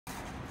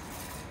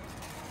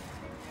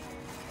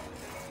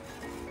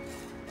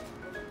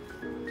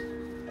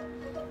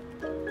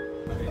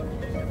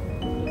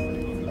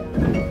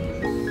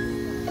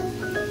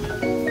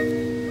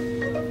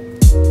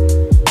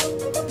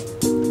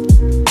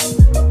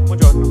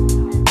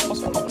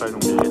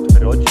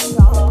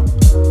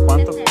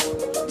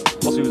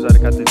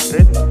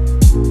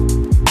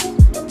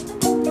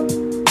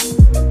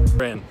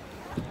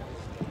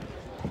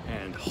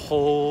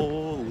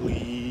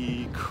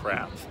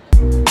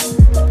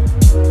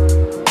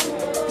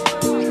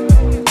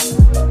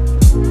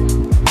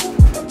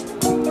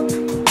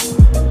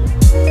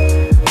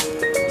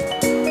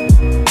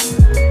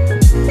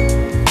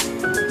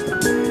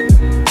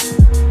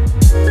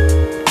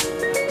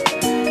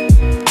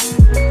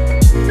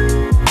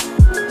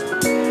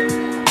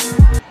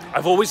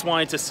I've always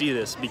wanted to see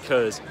this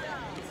because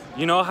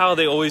you know how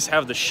they always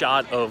have the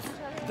shot of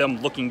them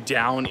looking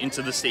down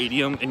into the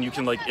stadium and you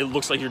can like, it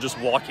looks like you're just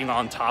walking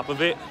on top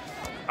of it.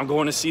 I'm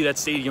going to see that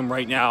stadium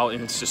right now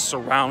and it's just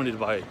surrounded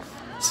by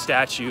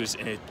statues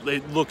and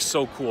it looks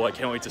so cool. I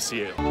can't wait to see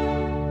it.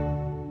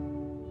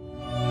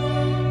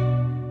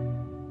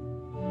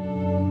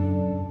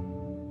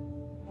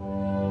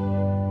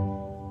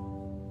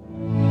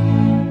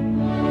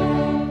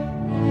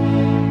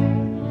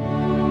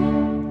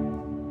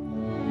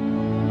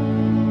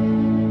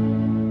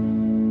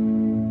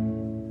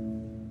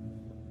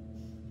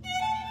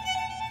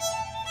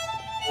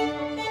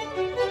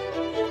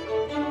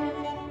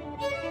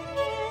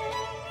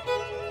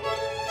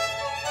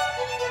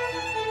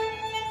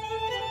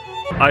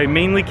 I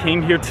mainly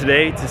came here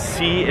today to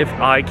see if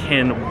I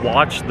can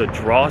watch the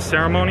draw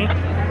ceremony,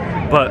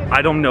 but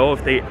I don't know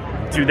if they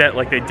do that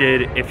like they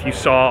did if you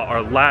saw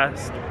our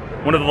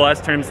one of the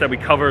last tournaments that we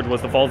covered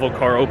was the Volvo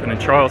Car Open in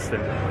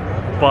Charleston.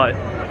 But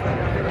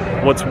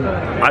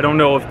I don't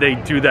know if they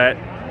do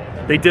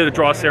that. They did a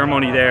draw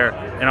ceremony there,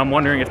 and I'm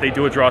wondering if they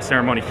do a draw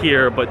ceremony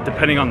here, but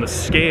depending on the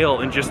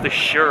scale and just the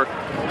sheer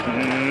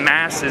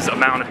masses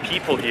amount of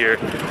people here,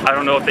 I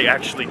don't know if they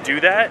actually do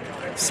that.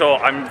 So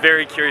I'm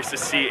very curious to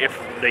see if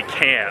they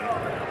can.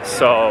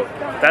 So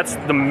that's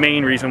the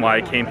main reason why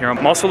I came here.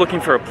 I'm also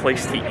looking for a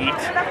place to eat.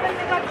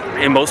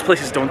 And most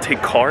places don't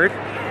take card,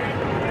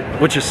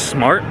 which is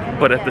smart,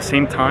 but at the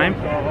same time,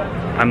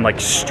 I'm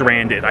like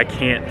stranded. I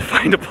can't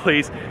find a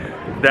place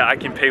that I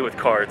can pay with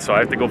card. So I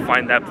have to go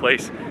find that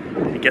place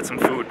and get some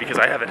food because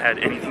I haven't had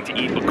anything to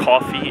eat but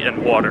coffee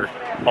and water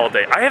all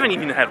day. I haven't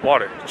even had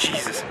water,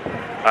 Jesus.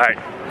 All right,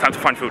 time to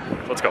find food.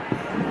 Let's go.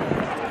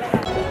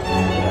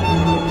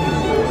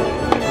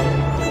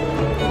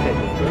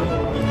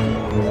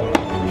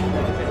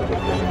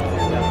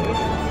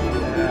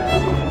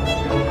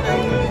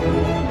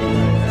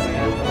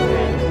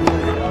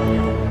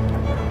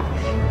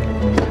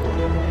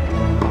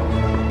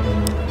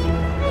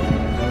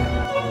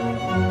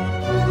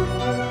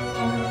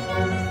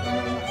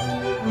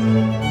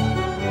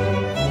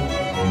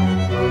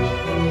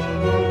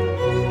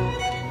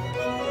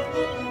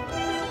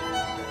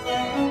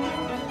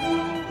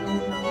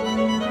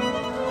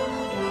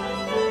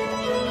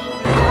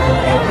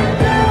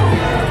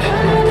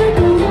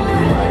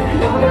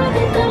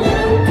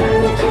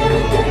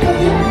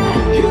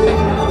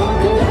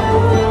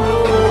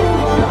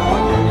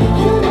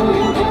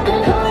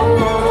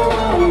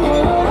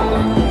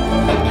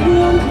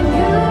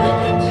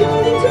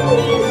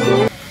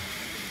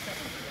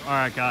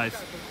 Alright guys,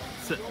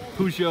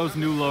 Peugeot's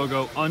new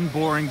logo,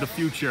 unboring the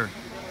future.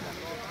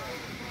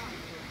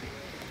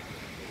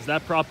 Is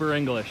that proper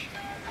English?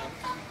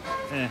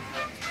 Eh.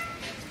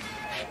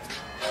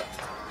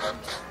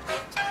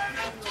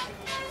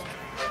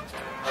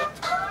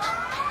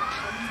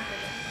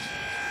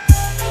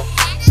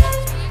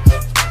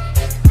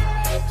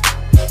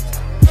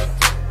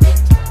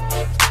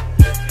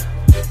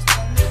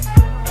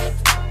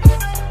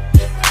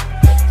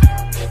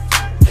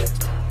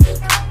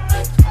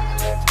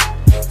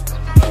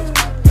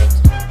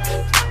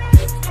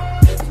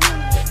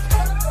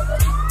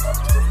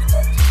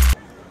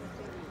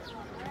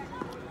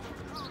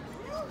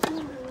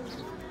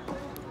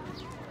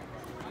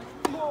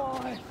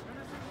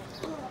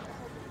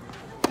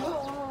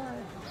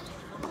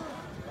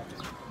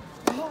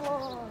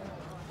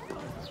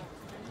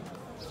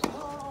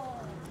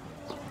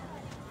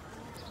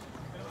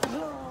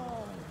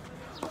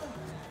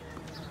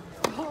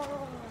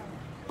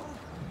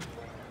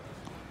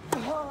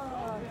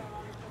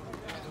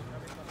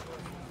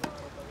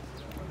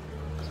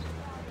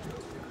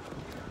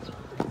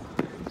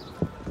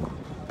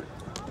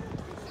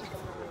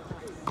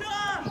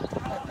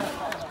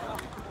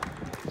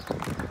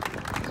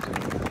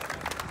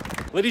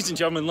 Ladies and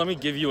gentlemen, let me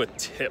give you a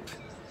tip.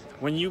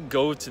 When you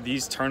go to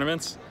these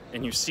tournaments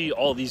and you see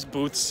all these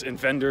booths and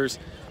vendors,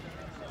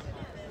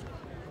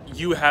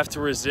 you have to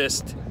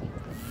resist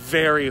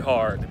very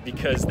hard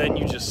because then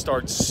you just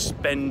start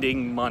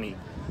spending money.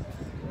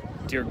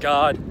 Dear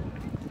God,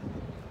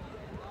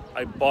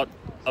 I bought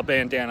a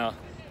bandana.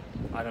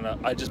 I don't know,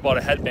 I just bought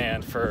a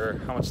headband for,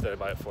 how much did I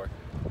buy it for?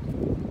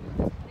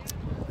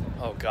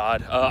 Oh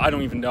God, I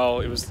don't even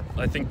know. It was,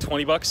 I think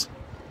 20 bucks.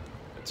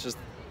 It's just,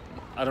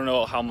 I don't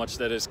know how much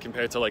that is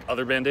compared to like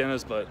other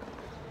bandanas, but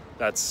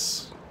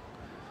that's,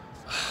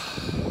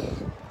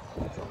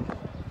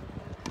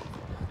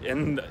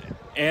 and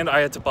I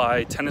had to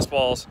buy tennis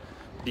balls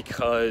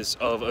because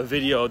of a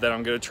video that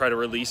I'm going to try to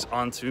release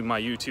onto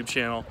my YouTube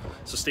channel.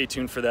 So stay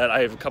tuned for that. I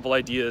have a couple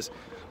ideas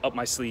up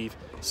my sleeve,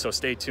 so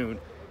stay tuned.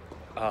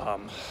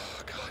 God,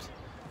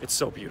 it's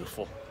so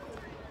beautiful.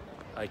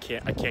 I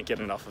can't get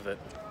enough of it.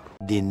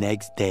 The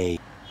next day.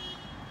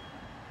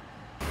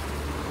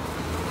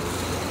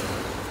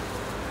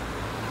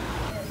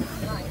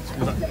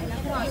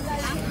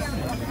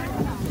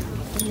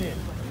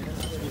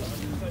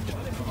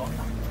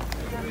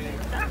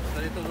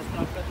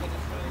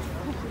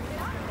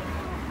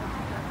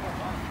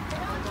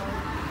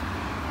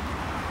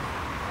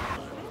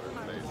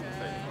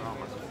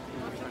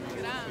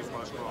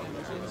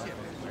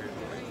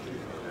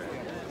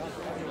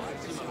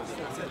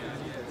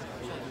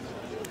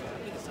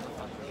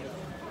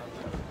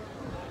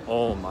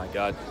 Oh my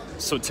God.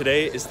 So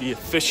today is the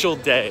official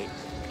day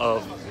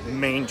of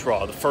main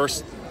draw, the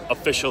first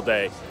official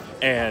day.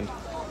 And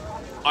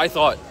I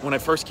thought when I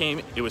first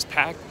came, it was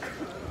packed.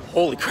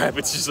 Holy crap,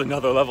 it's just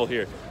another level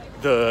here.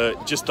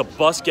 Just the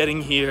bus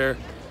getting here,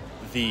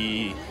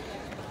 the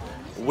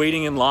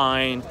waiting in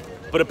line.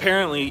 But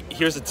apparently,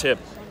 here's a tip.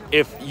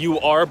 If you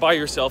are by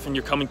yourself and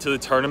you're coming to the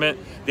tournament,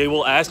 they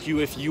will ask you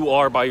if you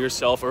are by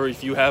yourself or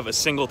if you have a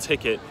single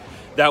ticket.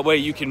 That way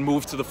you can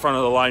move to the front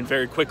of the line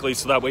very quickly,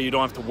 so that way you don't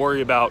have to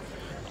worry about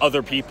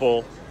other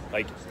people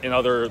like in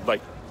other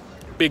like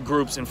big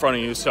groups in front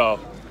of you. So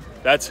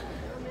that's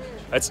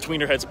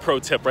Tweener Head's pro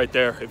tip right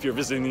there if you're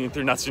visiting the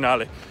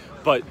Internazionali.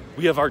 But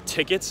we have our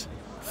tickets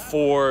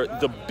for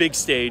the big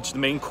stage, the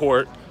main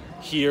court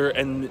here,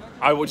 and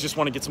I would just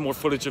want to get some more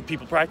footage of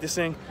people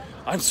practicing.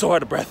 I'm so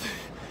out of breath.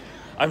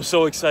 I'm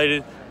so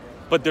excited,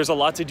 but there's a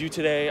lot to do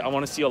today. I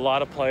want to see a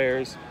lot of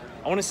players.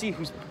 I want to see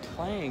who's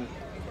playing.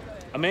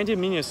 Amanda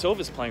Minasova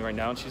is playing right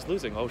now, and she's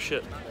losing. Oh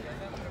shit.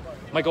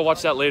 Might go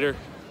watch that later,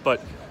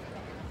 but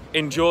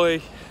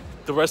enjoy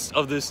the rest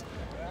of this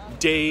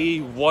day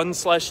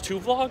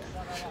 1/2 vlog.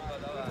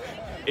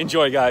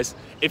 Enjoy, guys.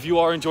 If you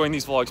are enjoying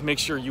these vlogs, make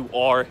sure you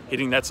are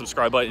hitting that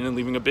subscribe button and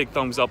leaving a big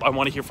thumbs up. I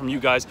want to hear from you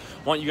guys.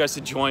 I want you guys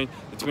to join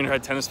the Tweener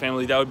Head Tennis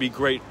family. That would be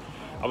great.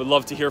 I would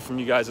love to hear from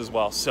you guys as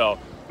well. So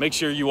make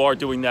sure you are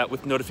doing that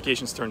with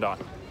notifications turned on.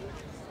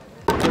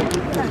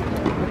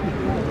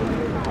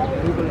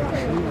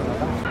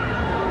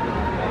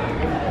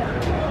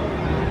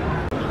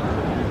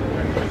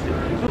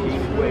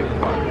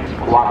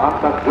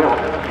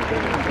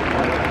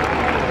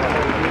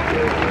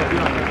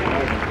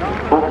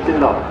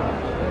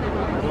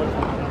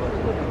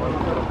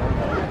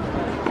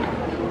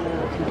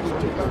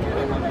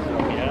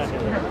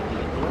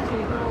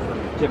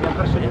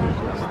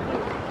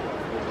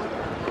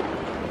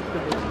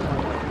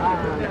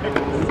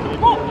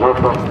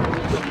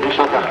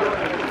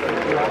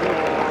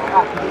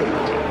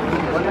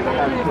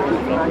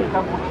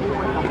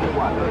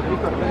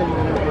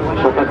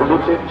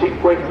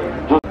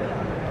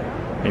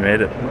 You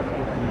made it.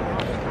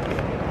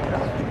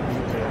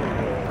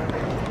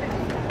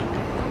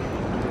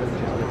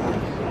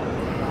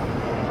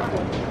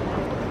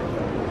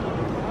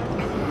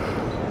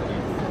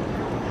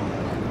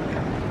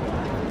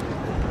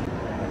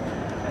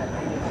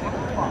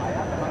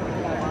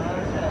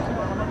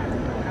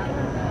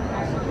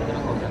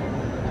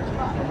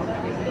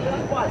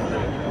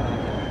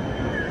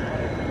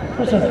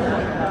 That's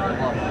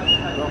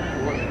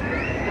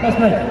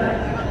me.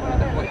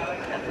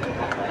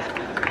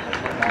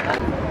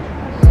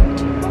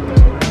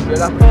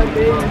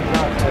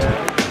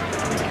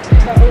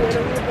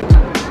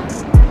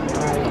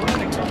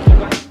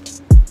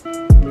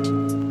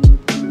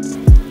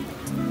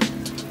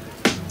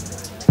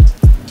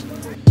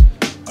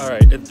 All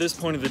right, at this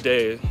point of the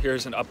day,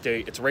 here's an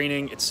update. It's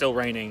raining, it's still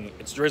raining,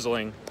 it's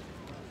drizzling.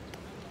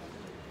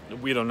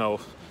 We don't know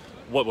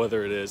what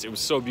weather it is. It was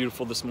so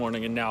beautiful this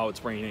morning, and now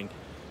it's raining.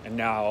 And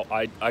now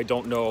I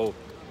don't know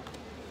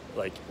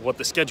like what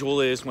the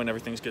schedule is, when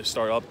everything's gonna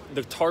start up.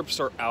 The tarps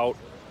are out.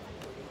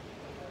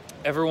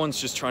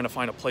 Everyone's just trying to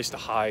find a place to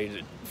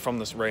hide from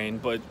this rain,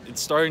 but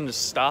it's starting to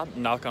stop,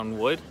 knock on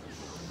wood.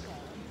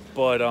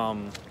 But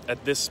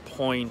at this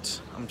point,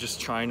 I'm just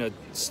trying to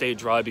stay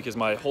dry because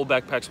my whole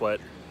backpack's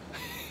wet.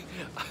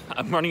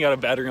 I'm running out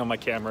of battery on my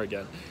camera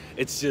again.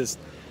 It's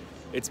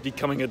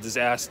becoming a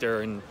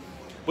disaster. And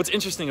what's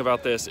interesting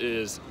about this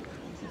is,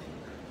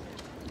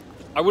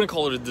 I wouldn't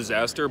call it a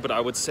disaster, but I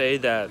would say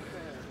that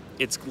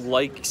it's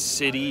like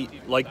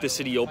the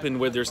City Open,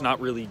 where there's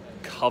not really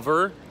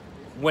cover.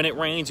 When it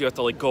rains, you have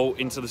to like go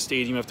into the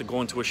stadium, you have to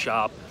go into a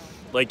shop.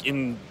 Like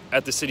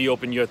at the City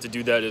Open, you have to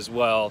do that as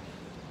well.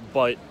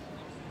 But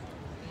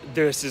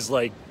this is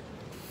like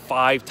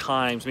 5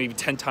 times, maybe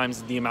 10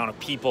 times the amount of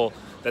people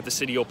that the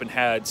City Open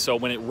had. So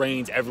when it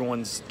rains,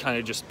 everyone's kind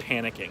of just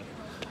panicking.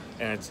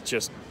 And it's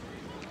just,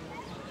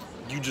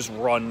 you just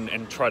run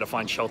and try to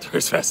find shelter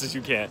as fast as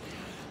you can.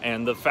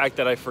 And the fact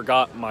that I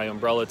forgot my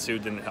umbrella too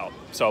didn't help.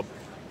 So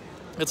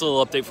it's a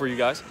little update for you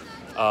guys.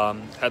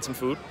 Had some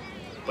food,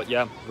 but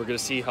yeah, we're gonna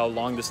see how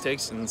long this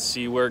takes and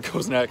see where it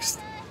goes next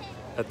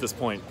at this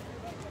point.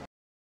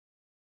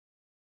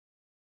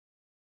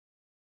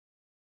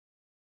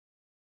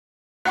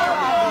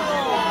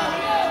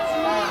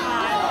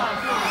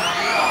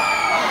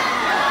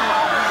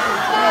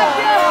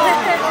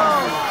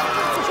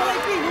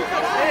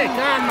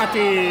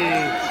 Calmati!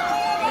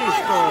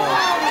 Listo!